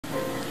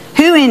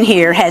in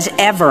here has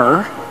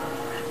ever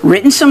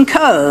written some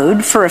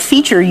code for a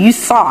feature you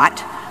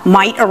thought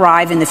might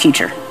arrive in the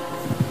future?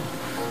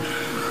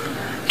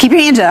 Keep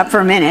your hands up for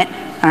a minute.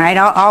 All right,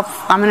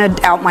 I'm going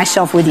to out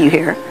myself with you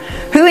here.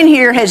 Who in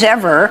here has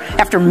ever,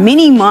 after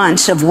many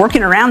months of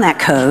working around that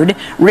code,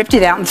 ripped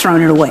it out and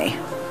thrown it away?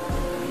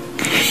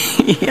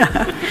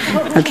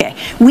 Yeah. Okay.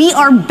 We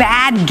are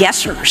bad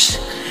guessers.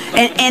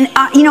 And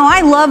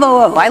I love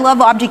OO. I love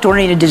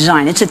object-oriented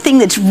design. It's a thing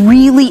that's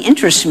really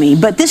interests me.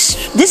 But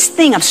this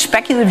thing of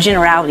speculative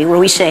generality, where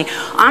we say,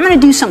 I'm going to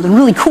do something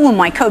really cool in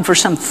my code for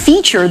some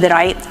feature that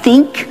I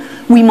think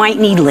we might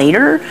need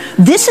later,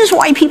 this is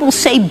why people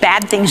say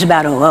bad things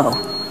about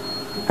OO.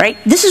 Right?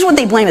 This is what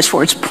they blame us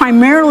for. It's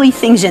primarily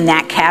things in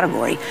that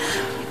category.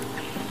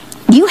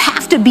 You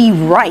have to be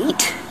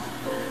right.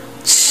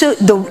 So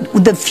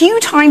the few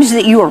times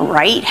that you are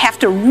right have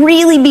to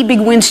really be big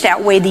wins to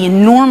outweigh the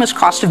enormous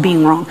cost of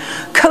being wrong.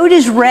 Code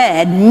is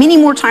read many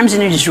more times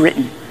than it is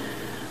written.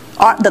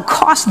 The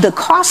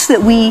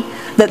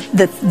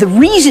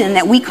reason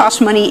that we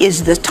cost money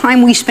is the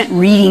time we spent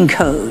reading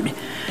code.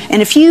 And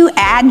if you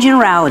add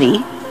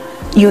generality,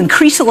 you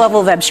increase the level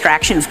of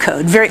abstraction of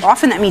code. Very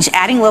often that means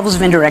adding levels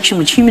of indirection,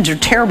 which humans are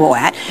terrible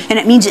at, and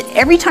it means that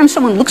every time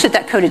someone looks at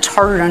that code, it's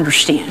harder to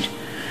understand.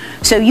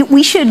 So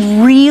we should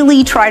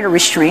really try to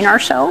restrain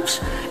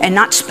ourselves and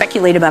not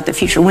speculate about the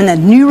future. When the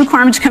new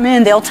requirements come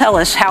in, they'll tell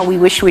us how we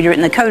wish we'd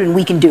written the code, and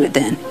we can do it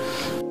then.